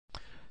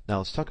Now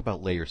let's talk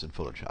about layers in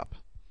Photoshop.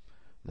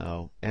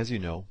 Now, as you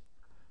know,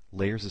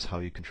 layers is how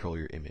you control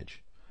your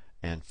image.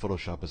 And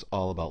Photoshop is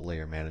all about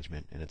layer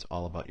management, and it's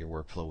all about your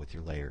workflow with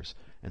your layers.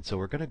 And so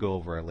we're going to go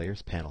over our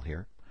layers panel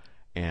here,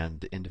 and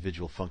the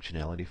individual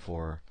functionality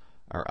for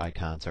our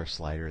icons, our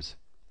sliders,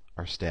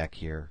 our stack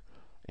here,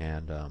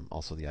 and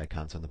also the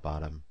icons on the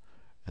bottom,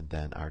 and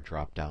then our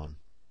drop down,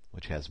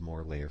 which has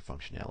more layer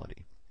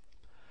functionality.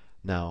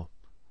 Now,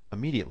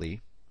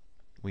 immediately,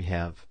 we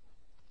have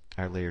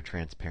our layer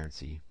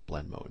transparency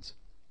blend modes.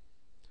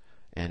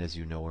 And as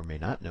you know or may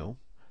not know,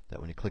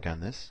 that when you click on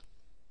this,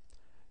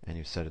 and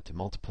you set it to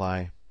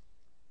multiply,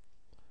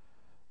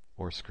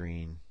 or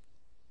screen,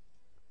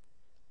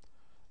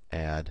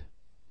 add,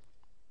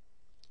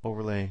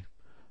 overlay,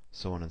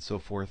 so on and so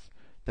forth,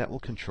 that will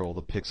control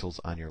the pixels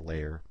on your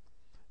layer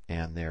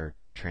and their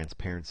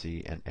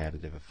transparency and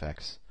additive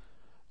effects,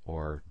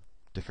 or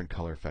different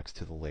color effects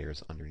to the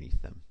layers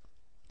underneath them.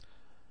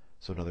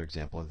 So another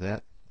example of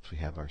that is we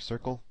have our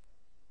circle,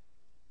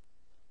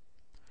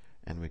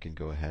 and we can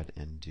go ahead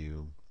and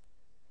do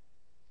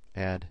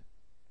add,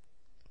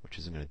 which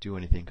isn't going to do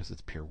anything because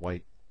it's pure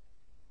white,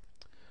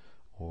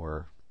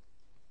 or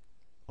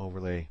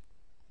overlay.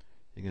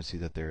 You can see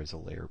that there is a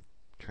layer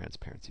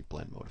transparency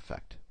blend mode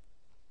effect.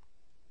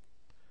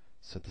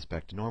 Set this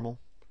back to normal.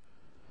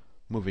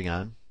 Moving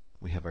on,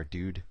 we have our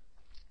dude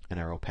and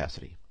our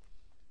opacity.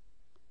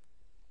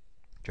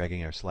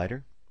 Dragging our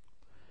slider,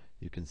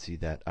 you can see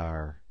that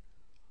our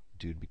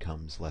dude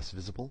becomes less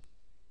visible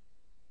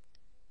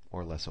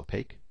or less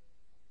opaque.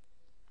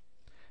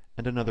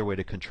 And another way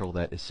to control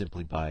that is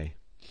simply by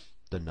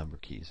the number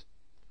keys.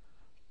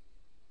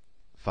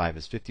 5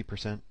 is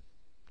 50%,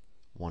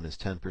 1 is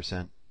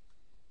 10%,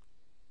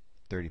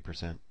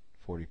 30%,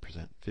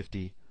 40%,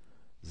 50,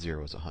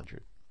 0 is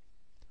 100.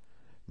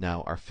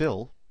 Now our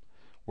fill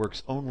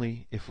works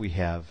only if we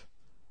have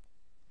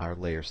our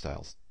layer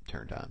styles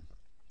turned on.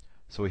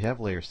 So we have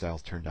layer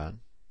styles turned on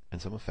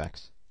and some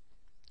effects,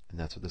 and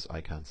that's what this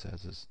icon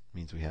says. This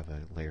means we have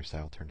a layer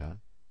style turned on.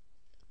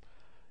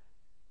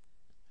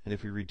 And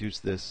if we reduce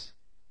this,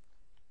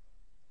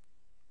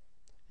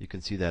 you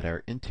can see that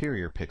our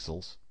interior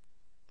pixels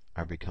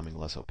are becoming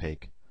less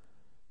opaque,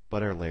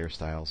 but our layer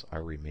styles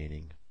are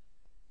remaining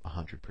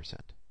 100%.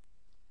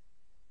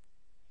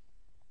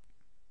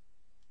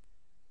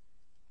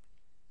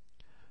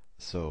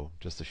 So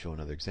just to show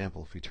another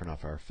example, if we turn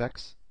off our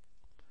effects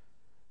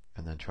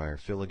and then try our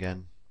fill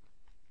again,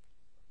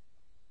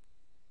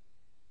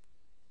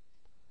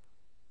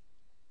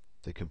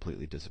 they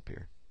completely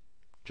disappear,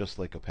 just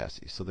like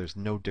opacity. So there's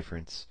no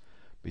difference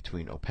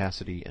between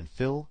opacity and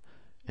fill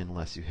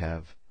unless you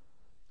have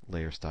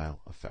layer style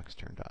effects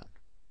turned on.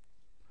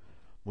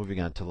 Moving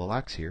on to the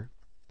locks here,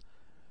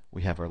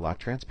 we have our lock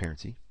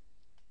transparency.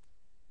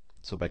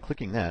 So by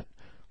clicking that,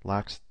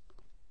 locks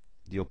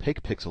the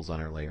opaque pixels on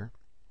our layer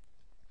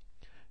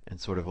and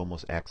sort of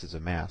almost acts as a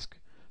mask.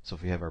 So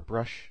if we have our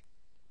brush,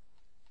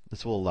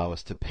 this will allow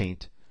us to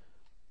paint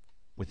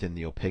within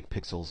the opaque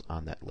pixels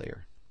on that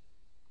layer.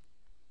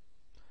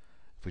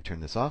 If we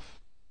turn this off,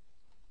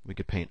 we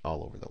could paint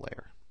all over the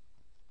layer.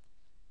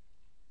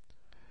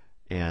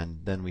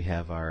 And then we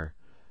have our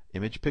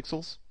image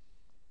pixels.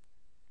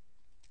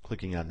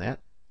 Clicking on that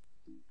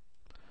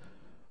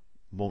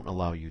won't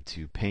allow you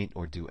to paint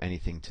or do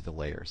anything to the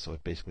layer, so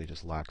it basically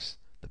just locks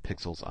the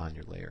pixels on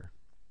your layer.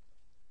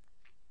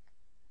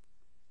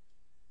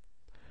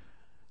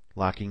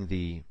 Locking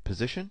the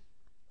position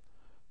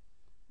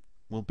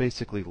will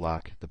basically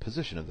lock the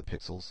position of the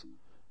pixels,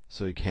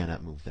 so you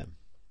cannot move them.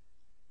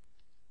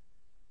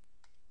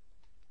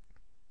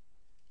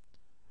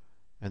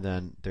 And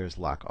then there's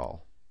lock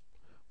all,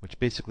 which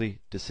basically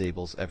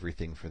disables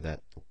everything for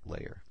that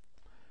layer.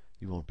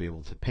 You won't be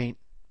able to paint,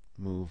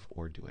 move,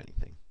 or do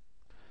anything.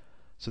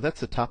 So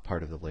that's the top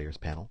part of the layers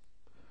panel.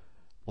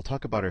 We'll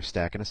talk about our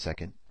stack in a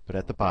second, but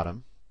at the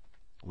bottom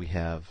we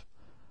have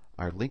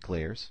our link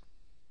layers.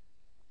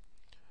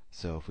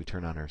 So if we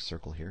turn on our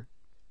circle here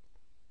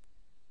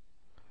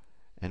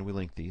and we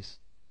link these,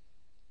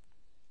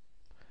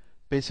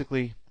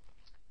 basically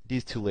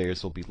these two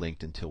layers will be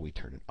linked until we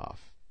turn it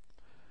off.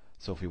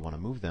 So if we want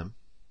to move them,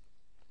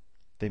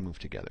 they move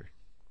together.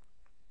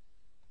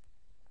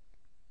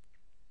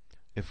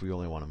 If we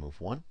only want to move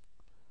one,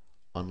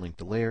 unlink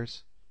the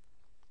layers,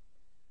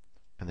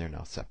 and they're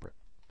now separate.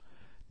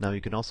 Now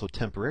you can also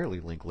temporarily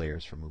link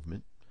layers for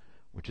movement,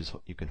 which is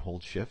you can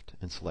hold Shift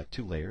and select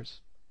two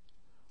layers,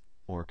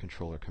 or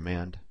Control or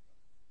Command,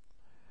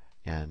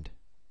 and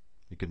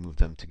you can move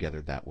them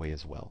together that way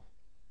as well.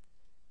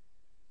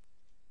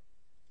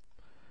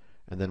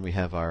 And then we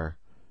have our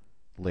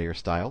layer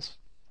styles,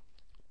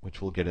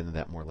 which we'll get into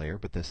that more later,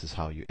 but this is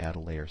how you add a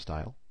layer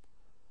style.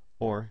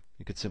 Or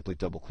you could simply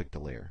double click the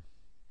layer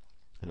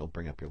and it'll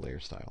bring up your layer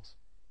styles.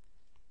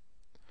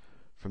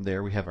 From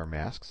there we have our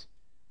masks.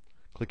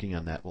 Clicking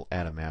on that will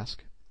add a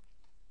mask,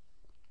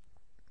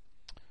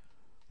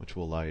 which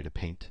will allow you to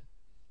paint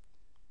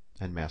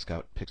and mask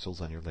out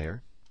pixels on your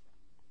layer.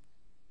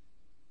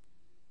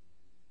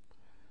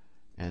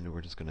 And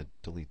we're just going to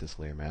delete this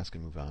layer mask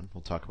and move on.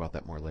 We'll talk about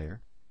that more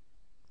later.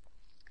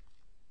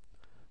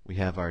 We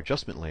have our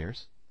adjustment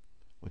layers,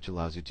 which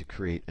allows you to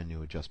create a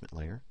new adjustment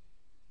layer,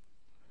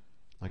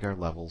 like our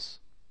levels,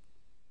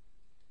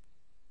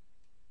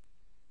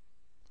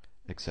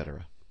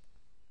 etc.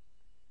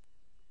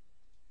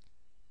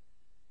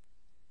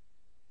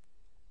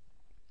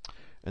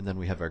 And then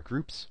we have our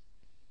groups,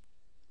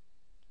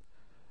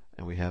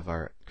 and we have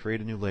our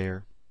create a new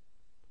layer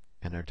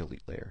and our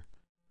delete layer.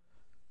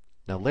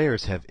 Now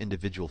layers have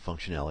individual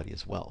functionality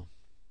as well.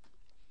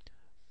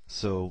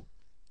 So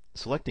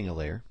selecting a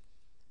layer,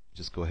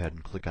 just go ahead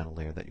and click on a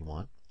layer that you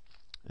want.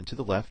 And to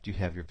the left you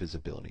have your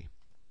visibility.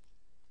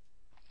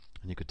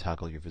 And you could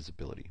toggle your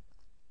visibility.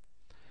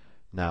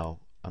 Now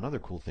another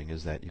cool thing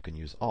is that you can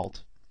use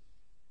Alt.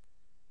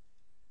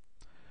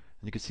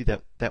 And you can see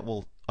that that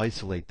will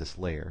isolate this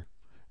layer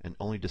and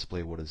only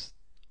display what is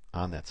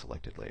on that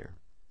selected layer.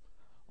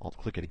 Alt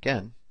click it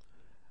again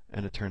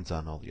and it turns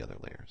on all the other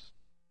layers.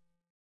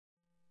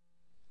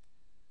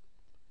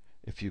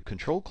 If you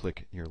control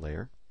click your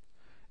layer,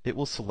 it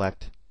will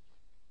select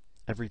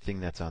everything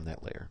that's on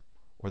that layer,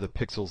 or the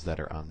pixels that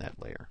are on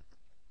that layer.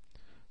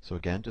 So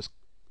again, just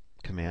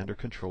Command or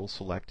Control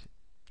select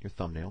your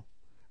thumbnail,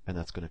 and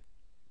that's going to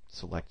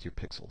select your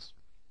pixels.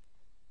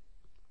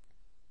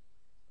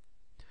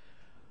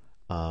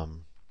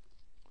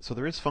 So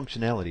there is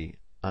functionality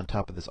on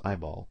top of this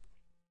eyeball.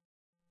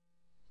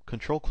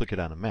 Control click it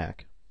on a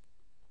Mac.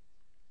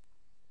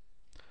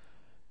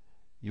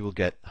 You will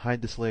get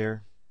hide this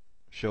layer,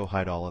 show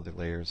hide all other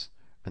layers,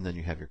 and then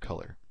you have your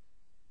color.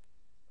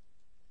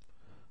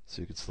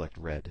 So you could select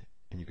red,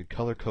 and you could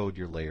color code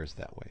your layers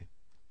that way.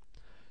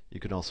 You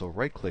can also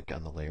right click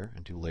on the layer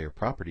and do layer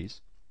properties,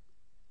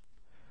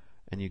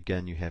 and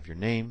again you have your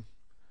name,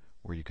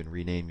 where you can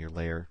rename your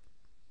layer.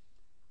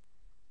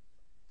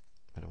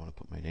 I don't want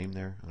to put my name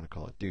there, I'm going to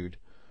call it dude,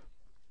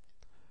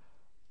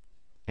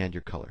 and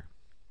your color.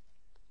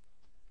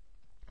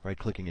 Right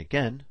clicking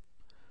again,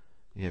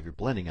 you have your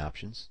blending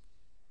options,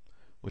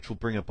 which will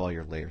bring up all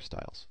your layer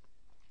styles.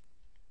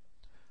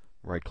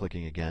 Right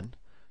clicking again,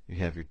 you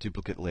have your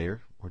duplicate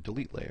layer or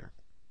delete layer.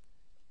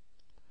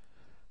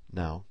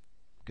 Now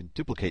you can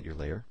duplicate your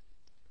layer,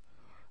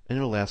 and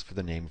it will ask for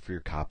the name for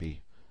your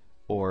copy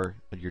or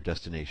your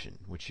destination,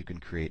 which you can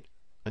create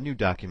a new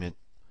document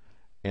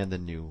and the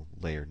new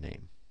layer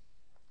name.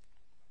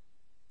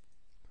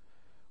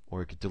 Or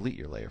you could delete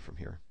your layer from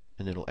here,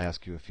 and it'll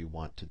ask you if you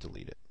want to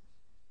delete it.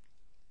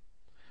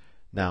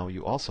 Now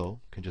you also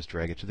can just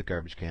drag it to the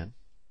garbage can,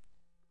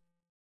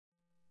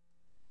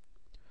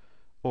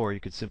 or you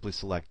could simply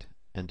select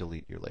and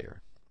delete your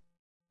layer.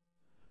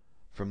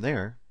 From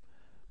there,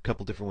 a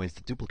couple different ways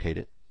to duplicate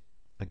it.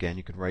 Again,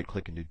 you can right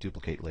click and do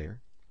duplicate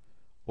layer,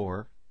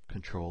 or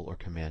Control or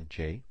Command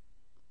J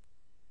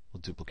will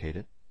duplicate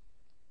it,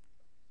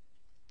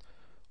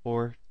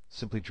 or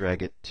simply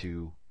drag it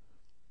to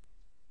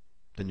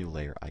the new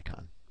layer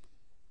icon.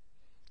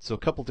 So a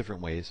couple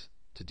different ways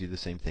to do the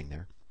same thing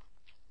there.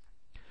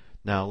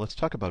 Now let's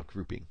talk about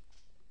grouping.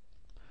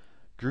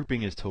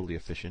 Grouping is totally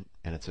efficient,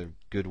 and it's a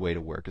good way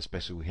to work,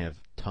 especially when we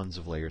have tons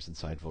of layers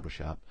inside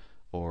Photoshop,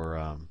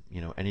 or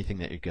anything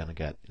that you're going to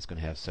get is going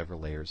to have several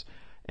layers,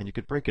 and you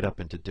could break it up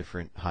into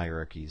different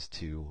hierarchies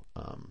to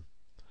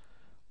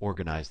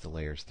organize the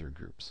layers through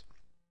groups.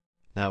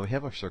 Now we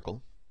have our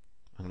circle.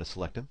 I'm going to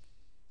select him,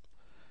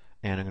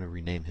 and I'm going to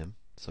rename him.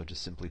 So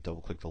just simply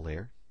double click the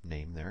layer,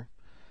 name there,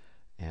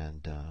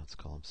 and let's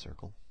call him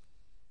circle.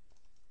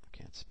 I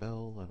can't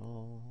spell at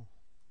all.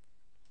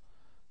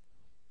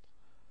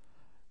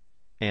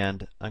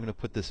 And I'm going to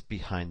put this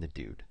behind the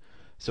dude.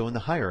 So in the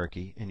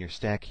hierarchy, in your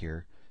stack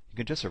here, you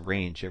can just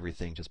arrange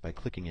everything just by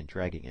clicking and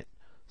dragging it.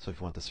 So if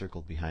you want the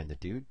circle behind the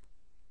dude,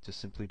 just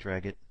simply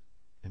drag it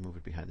and move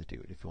it behind the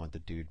dude. If you want the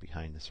dude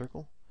behind the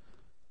circle,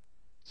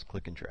 just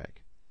click and drag.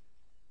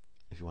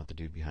 If you want the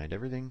dude behind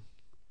everything,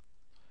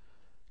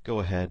 go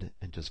ahead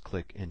and just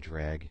click and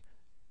drag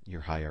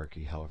your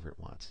hierarchy however it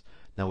wants.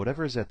 Now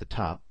whatever is at the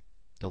top,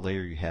 the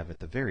layer you have at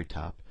the very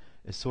top,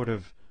 is sort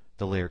of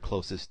the layer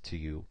closest to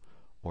you,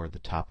 or the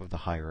top of the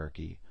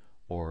hierarchy,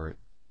 or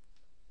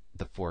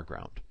the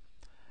foreground.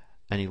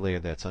 Any layer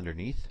that's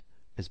underneath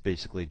is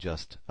basically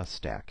just a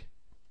stack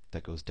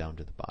that goes down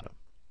to the bottom.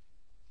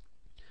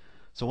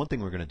 So one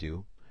thing we're going to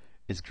do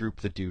is group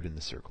the dude in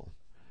the circle.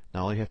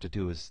 Now all you have to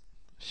do is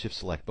shift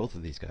select both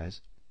of these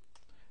guys,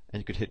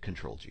 and you could hit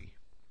Control G,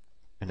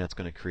 and that's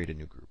going to create a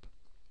new group.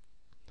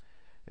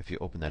 If you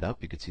open that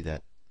up, you can see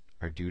that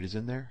our dude is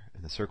in there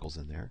and the circle's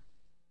in there,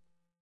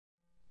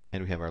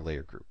 and we have our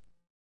layer group.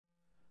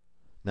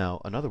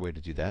 Now another way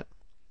to do that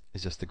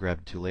is just to grab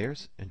the two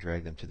layers and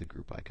drag them to the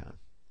group icon,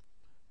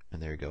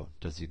 and there you go.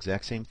 It does the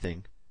exact same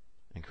thing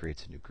and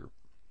creates a new group.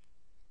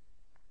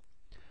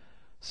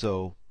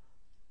 So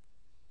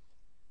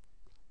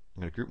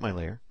I'm going to group my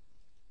layer.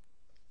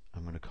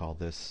 I'm going to call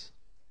this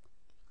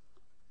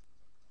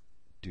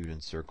dude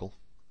and circle,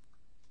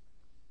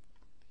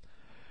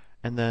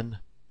 and then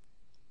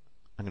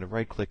I'm going to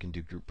right click and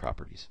do group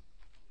properties.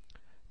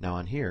 Now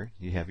on here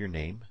you have your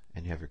name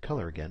and you have your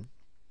color again,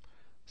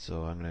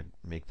 so I'm going to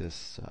make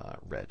this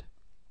red,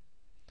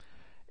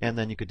 and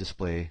then you could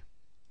display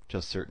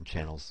just certain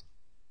channels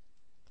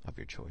of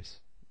your choice.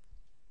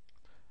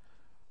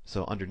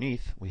 So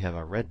underneath we have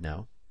our red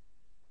now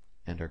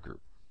and our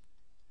group.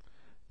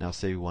 Now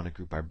say we want to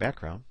group our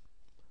background.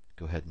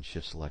 Go ahead and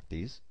shift select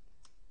these,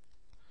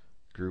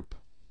 group,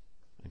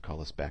 and call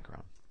this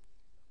background.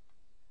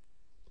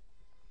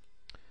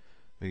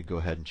 We can go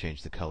ahead and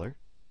change the color.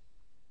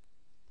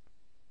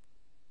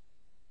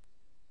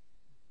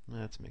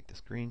 Let's make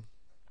this green.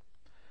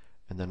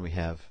 And then we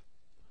have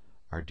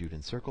our dude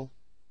in circle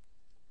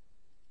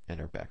and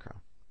our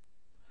background.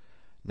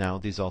 Now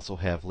these also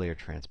have layer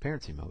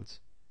transparency modes,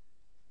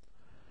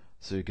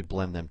 so you could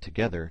blend them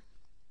together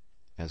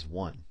as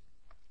one.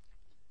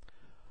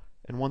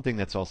 And one thing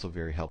that's also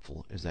very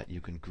helpful is that you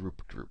can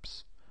group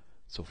groups.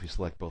 So if we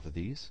select both of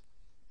these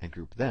and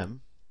group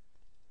them,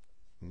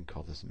 we can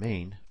call this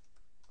main,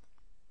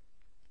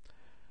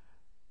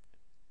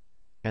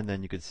 and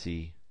then you can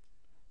see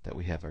that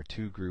we have our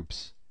two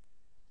groups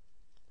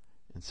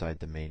inside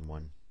the main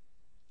one,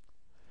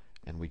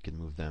 and we can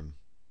move them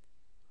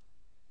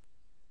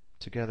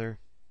together,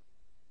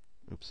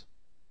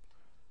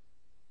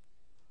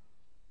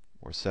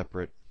 or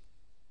separate,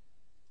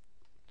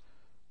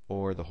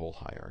 or the whole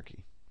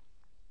hierarchy.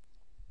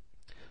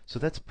 So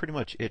that's pretty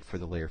much it for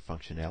the layer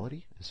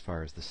functionality as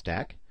far as the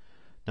stack.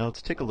 Now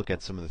let's take a look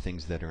at some of the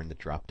things that are in the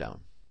drop-down.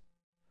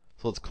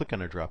 So let's click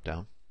on our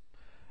drop-down,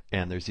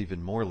 and there's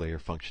even more layer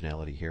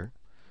functionality here,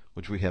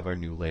 which we have our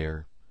new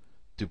layer,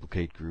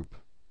 duplicate group,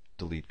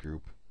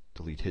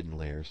 delete hidden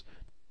layers.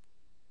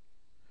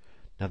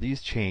 Now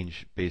these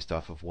change based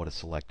off of what is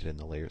selected in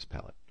the layers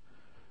palette.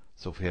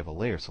 So if we have a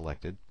layer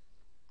selected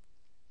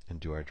and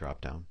do our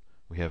drop-down,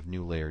 we have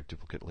new layer,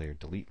 duplicate layer,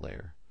 delete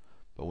layer.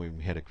 But when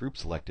we had a group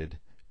selected,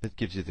 it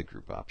gives you the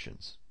group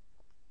options,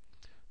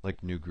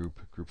 like new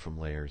group, group from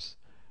layers,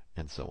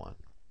 and so on.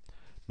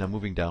 Now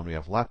moving down, we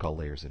have lock all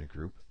layers in a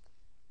group,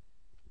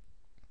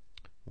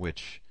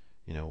 which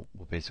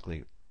will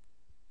basically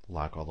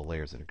lock all the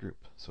layers in a group.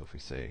 So if we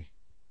say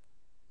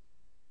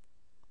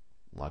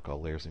lock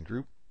all layers in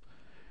group,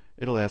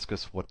 it'll ask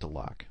us what to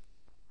lock.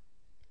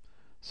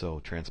 So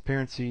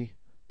transparency,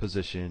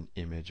 position,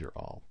 image, or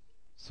all.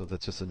 So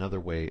that's just another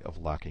way of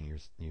locking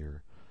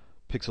your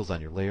pixels on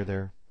your layer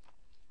there,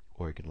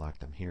 or you can lock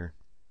them here.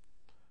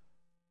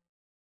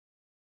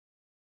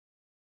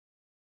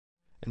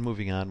 And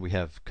moving on, we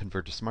have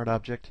convert to smart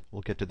object.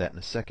 We'll get to that in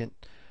a second.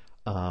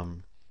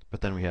 But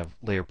then we have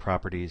layer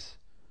properties,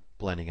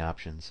 blending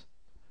options.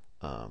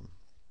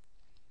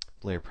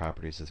 Layer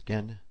properties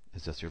again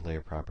is just your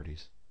layer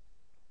properties.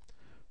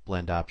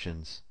 Blend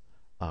options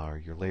are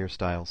your layer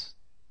styles.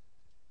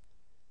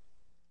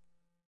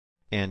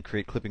 And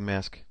create clipping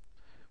mask,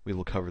 we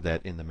will cover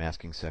that in the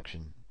masking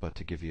section, but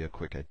to give you a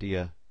quick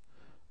idea,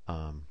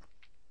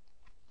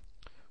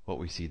 what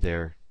we see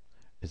there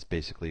is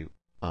basically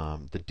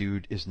the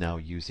dude is now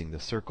using the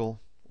circle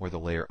or the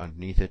layer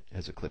underneath it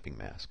as a clipping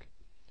mask.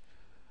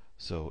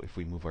 So if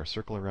we move our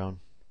circle around,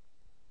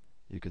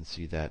 you can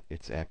see that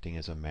it's acting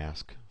as a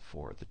mask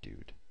for the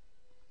dude.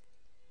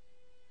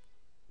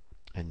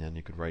 And then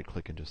you could right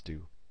click and just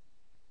do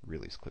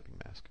release clipping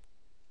mask.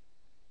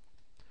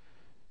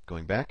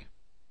 Going back,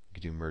 you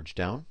could do merge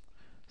down.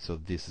 So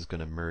this is going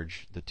to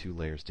merge the two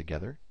layers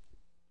together.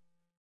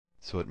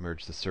 So it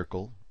merged the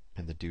circle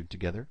and the dude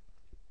together.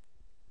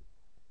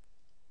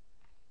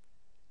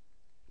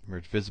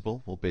 Merge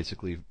visible will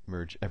basically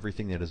merge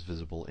everything that is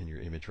visible in your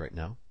image right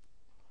now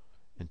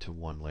into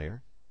one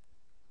layer.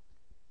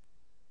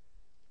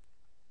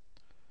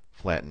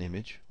 Flatten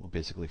image will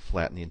basically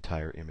flatten the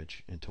entire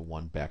image into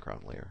one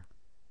background layer.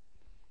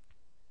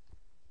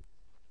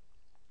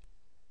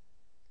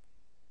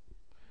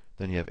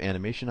 Then you have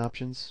animation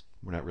options.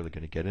 We're not really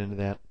going to get into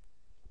that.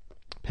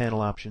 Panel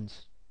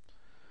options.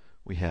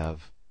 We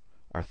have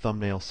our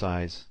thumbnail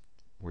size,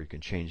 where you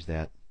can change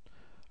that.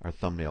 Our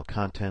thumbnail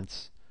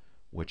contents,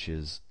 which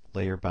is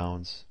layer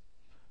bounds.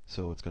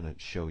 So it's going to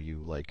show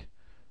you like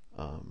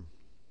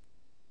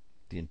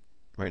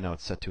right now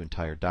it's set to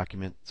entire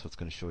document, so it's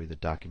going to show you the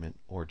document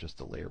or just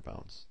the layer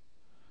bounds.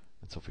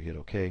 And so if we hit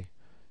OK,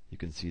 you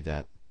can see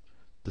that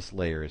this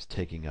layer is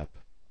taking up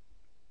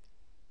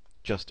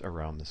just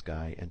around this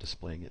guy and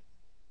displaying it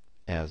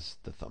as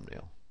the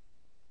thumbnail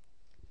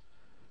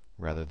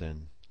rather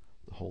than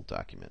the whole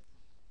document.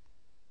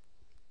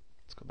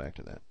 Let's go back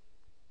to that.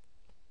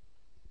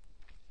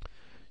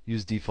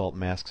 Use default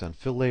masks on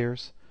fill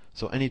layers.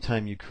 So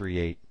anytime you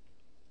create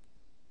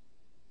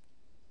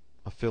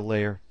a fill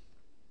layer,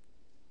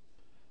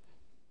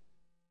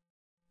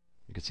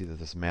 you can see that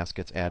this mask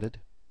gets added.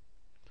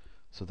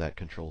 So that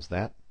controls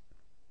that.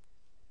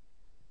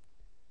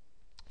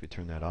 If we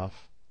turn that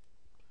off,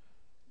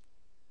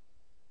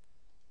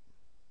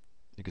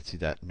 you can see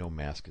that no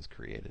mask is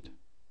created.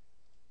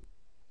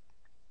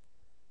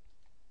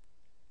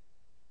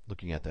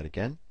 Looking at that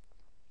again,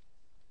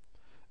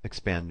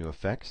 expand new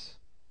effects.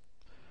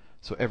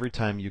 So every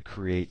time you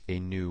create a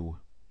new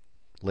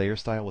layer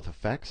style with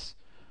effects,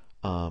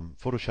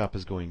 Photoshop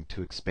is going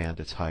to expand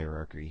its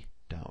hierarchy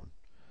down.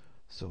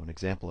 So an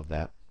example of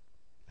that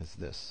is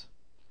this.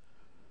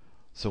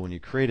 So when you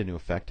create a new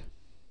effect,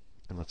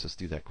 and let's just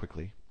do that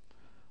quickly.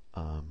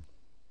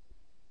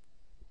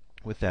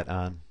 With that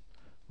on,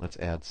 let's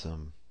add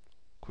some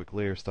quick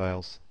layer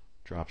styles,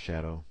 drop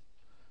shadow,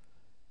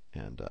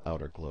 and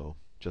outer glow,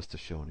 just to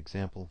show an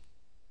example.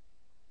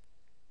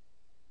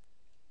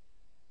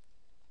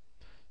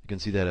 You can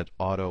see that it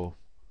auto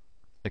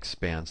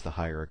expands the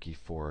hierarchy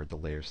for the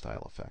layer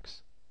style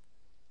effects.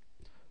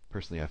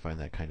 Personally, I find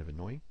that kind of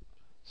annoying,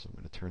 so I'm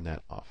going to turn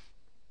that off.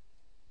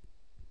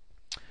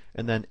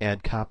 And then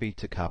add copy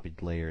to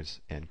copied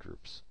layers and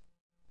groups,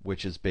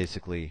 which is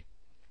basically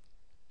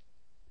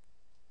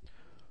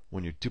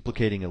when you're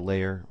duplicating a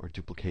layer or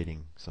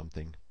duplicating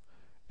something,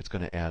 it's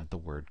going to add the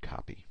word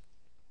copy.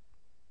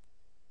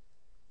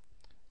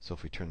 So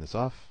if we turn this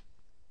off,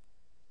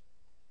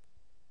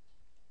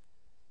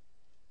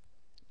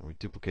 and we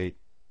duplicate,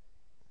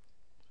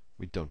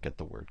 we don't get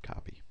the word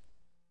copy.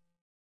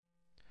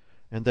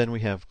 And then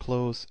we have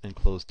close and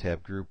close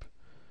tab group,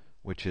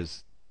 which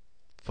is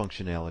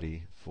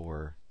functionality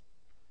for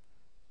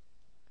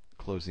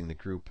closing the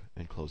group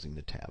and closing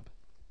the tab.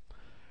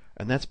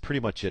 And that's pretty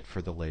much it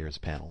for the layers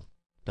panel.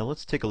 Now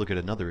let's take a look at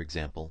another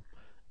example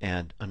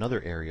and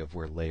another area of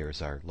where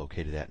layers are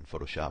located at in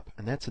Photoshop,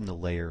 and that's in the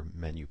layer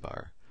menu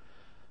bar.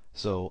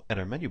 So at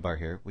our menu bar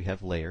here, we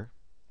have layer,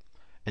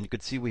 and you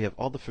can see we have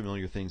all the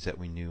familiar things that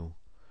we knew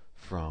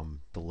from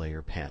the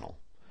layer panel.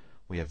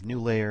 We have new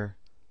layer,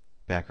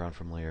 background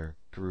from layer,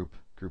 group,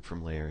 group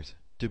from layers,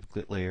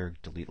 duplicate layer,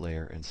 delete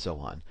layer, and so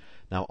on.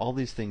 Now all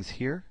these things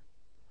here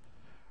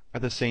are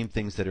the same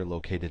things that are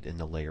located in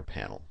the layer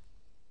panel.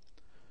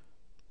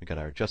 We got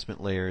our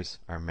adjustment layers,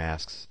 our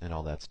masks, and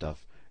all that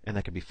stuff, and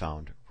that can be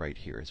found right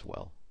here as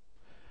well.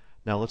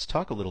 Now let's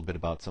talk a little bit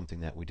about something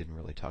that we didn't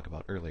really talk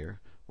about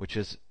earlier, which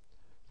is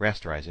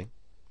rasterizing.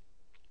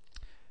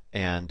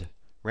 And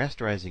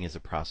rasterizing is a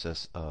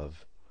process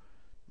of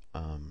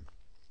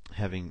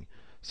having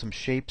some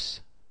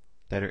shapes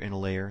that are in a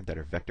layer that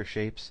are vector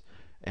shapes,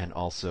 and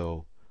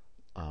also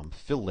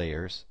fill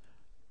layers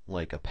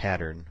like a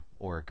pattern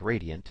or a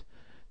gradient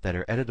that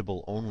are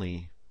editable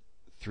only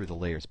through the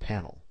layers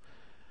panel.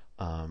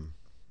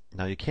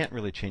 Now you can't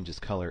really change this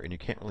color, and you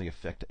can't really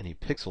affect any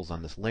pixels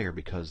on this layer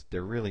because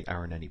there really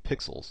aren't any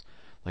pixels.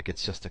 Like,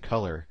 it's just a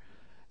color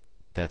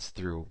that's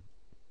through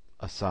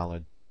a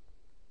solid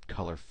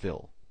color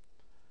fill.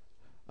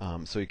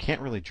 So you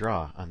can't really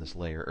draw on this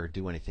layer or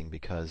do anything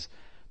because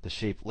the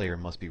shape layer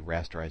must be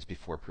rasterized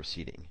before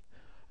proceeding.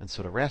 And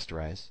so to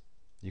rasterize,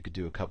 you could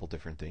do a couple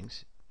different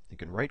things. You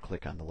can right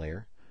click on the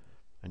layer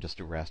and just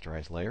do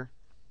rasterize layer.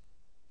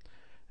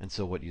 And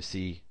so what you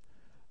see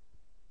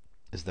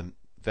is the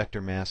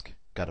vector mask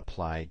got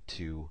applied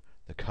to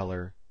the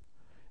color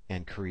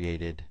and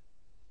created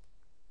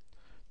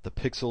the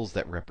pixels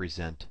that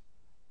represent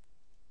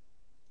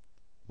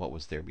what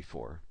was there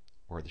before,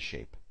 or the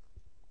shape.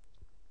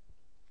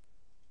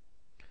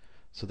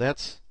 So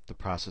that's the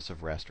process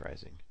of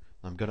rasterizing.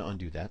 I'm going to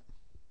undo that.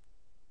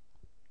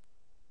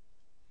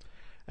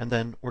 And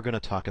then we're going to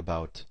talk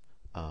about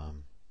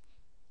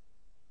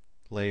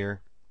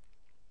layer,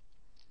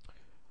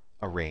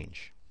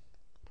 arrange.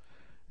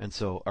 And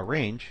so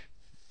arrange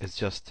is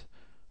just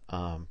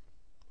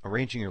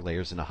arranging your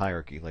layers in a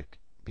hierarchy like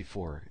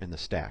before in the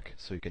stack.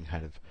 So you can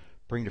kind of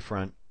bring to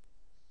front,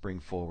 bring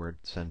forward,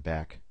 send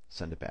back,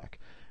 send it back.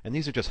 And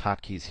these are just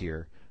hotkeys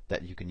here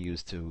that you can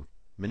use to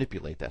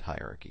manipulate that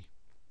hierarchy.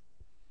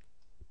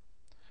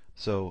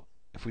 So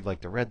if we'd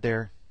like the red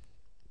there,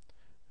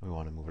 we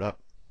want to move it up,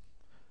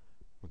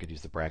 we could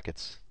use the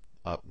brackets,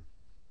 up,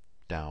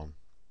 down,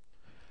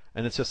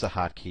 and it's just a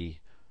hotkey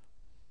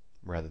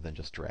rather than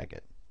just drag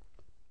it.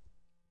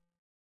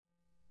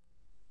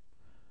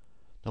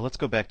 Now let's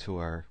go back to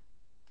our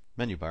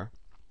menu bar,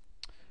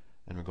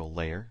 and we'll go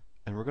Layer,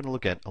 and we're going to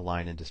look at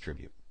Align and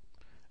Distribute.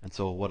 And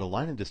so what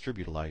Align and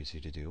Distribute allows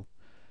you to do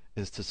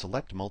is to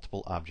select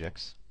multiple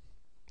objects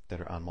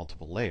that are on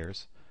multiple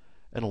layers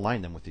and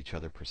align them with each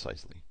other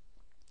precisely.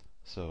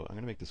 So I'm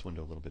going to make this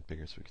window a little bit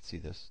bigger so we can see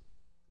this.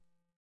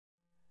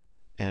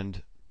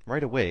 And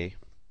right away,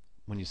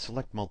 when you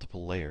select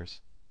multiple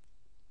layers,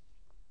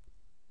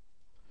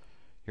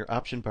 your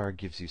option bar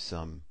gives you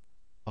some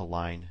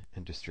Align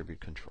and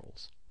Distribute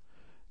controls.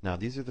 Now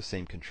these are the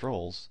same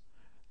controls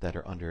that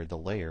are under the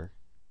layer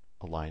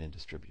Align and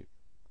Distribute.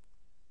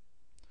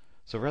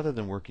 So rather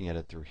than working at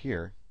it through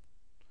here,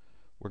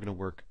 we're going to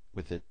work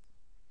with it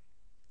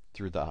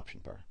through the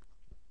option bar.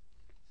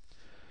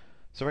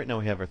 So right now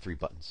we have our three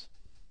buttons: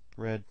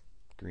 red,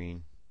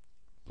 green,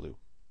 blue.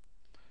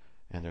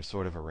 And they're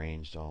sort of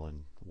arranged all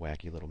in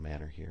wacky little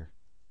manner here.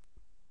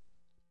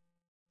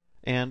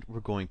 And we're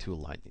going to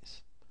align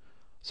these.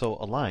 So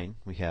align,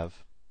 we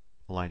have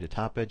align to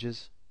top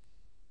edges,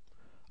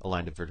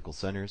 align to vertical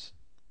centers,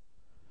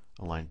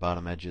 align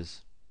bottom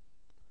edges,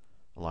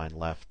 align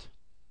left,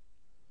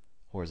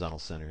 horizontal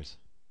centers,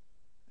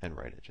 and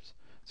right edges.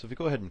 So if you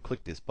go ahead and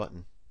click this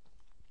button,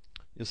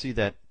 you'll see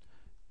that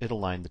it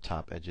aligned the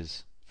top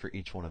edges for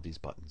each one of these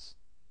buttons.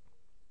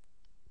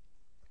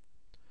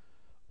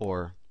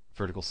 Or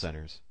vertical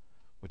centers,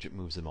 which it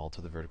moves them all to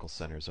the vertical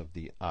centers of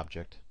the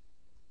object.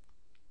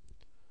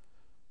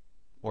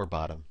 or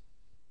bottom,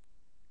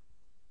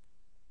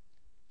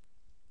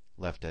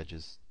 left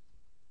edges,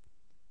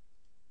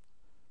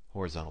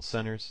 horizontal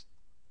centers,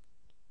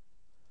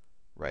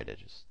 right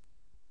edges.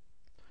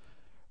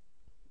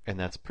 And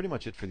that's pretty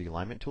much it for the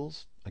alignment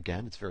tools.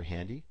 Again, it's very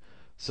handy.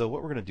 So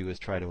what we're going to do is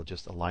try to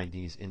just align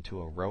these into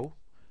a row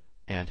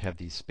and have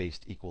these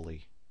spaced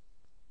equally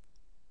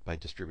by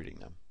distributing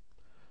them.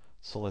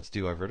 So let's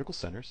do our vertical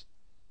centers.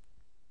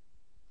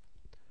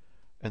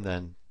 And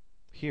then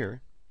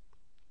here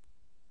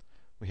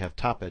we have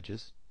top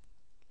edges,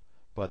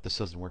 but this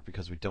doesn't work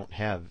because we don't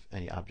have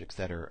any objects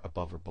that are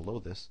above or below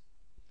this.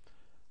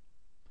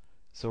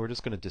 So we're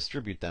just going to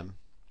distribute them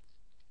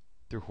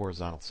through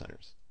horizontal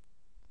centers.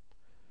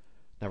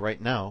 Now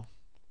right now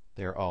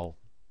they're all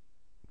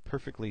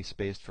perfectly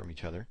spaced from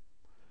each other,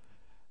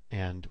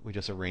 and we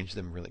just arrange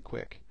them really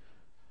quick.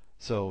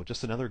 So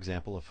just another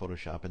example of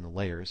Photoshop and the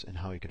layers and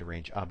how you could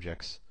arrange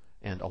objects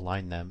and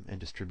align them and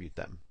distribute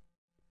them.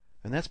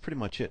 And that's pretty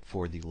much it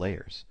for the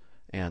layers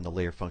and the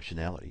layer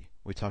functionality.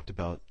 We talked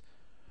about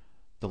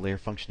the layer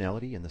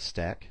functionality in the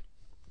stack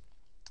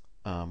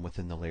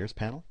within the layers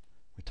panel.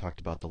 We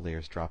talked about the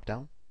layers drop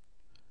down,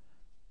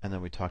 and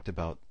then we talked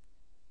about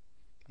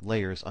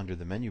layers under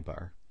the menu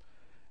bar.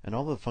 And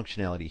all the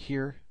functionality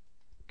here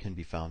can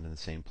be found in the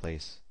same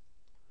place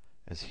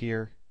as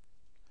here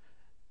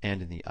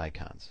and in the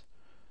icons.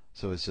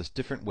 So it's just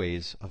different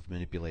ways of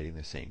manipulating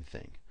the same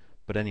thing.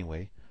 But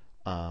anyway,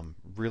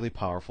 really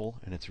powerful,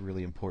 and it's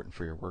really important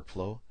for your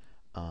workflow,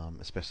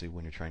 especially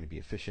when you're trying to be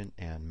efficient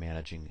and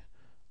managing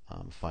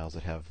files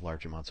that have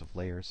large amounts of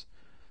layers.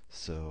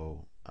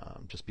 So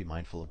just be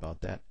mindful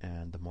about that,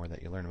 and the more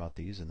that you learn about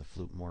these and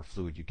the more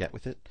fluid you get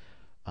with it,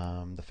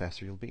 the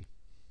faster you'll be.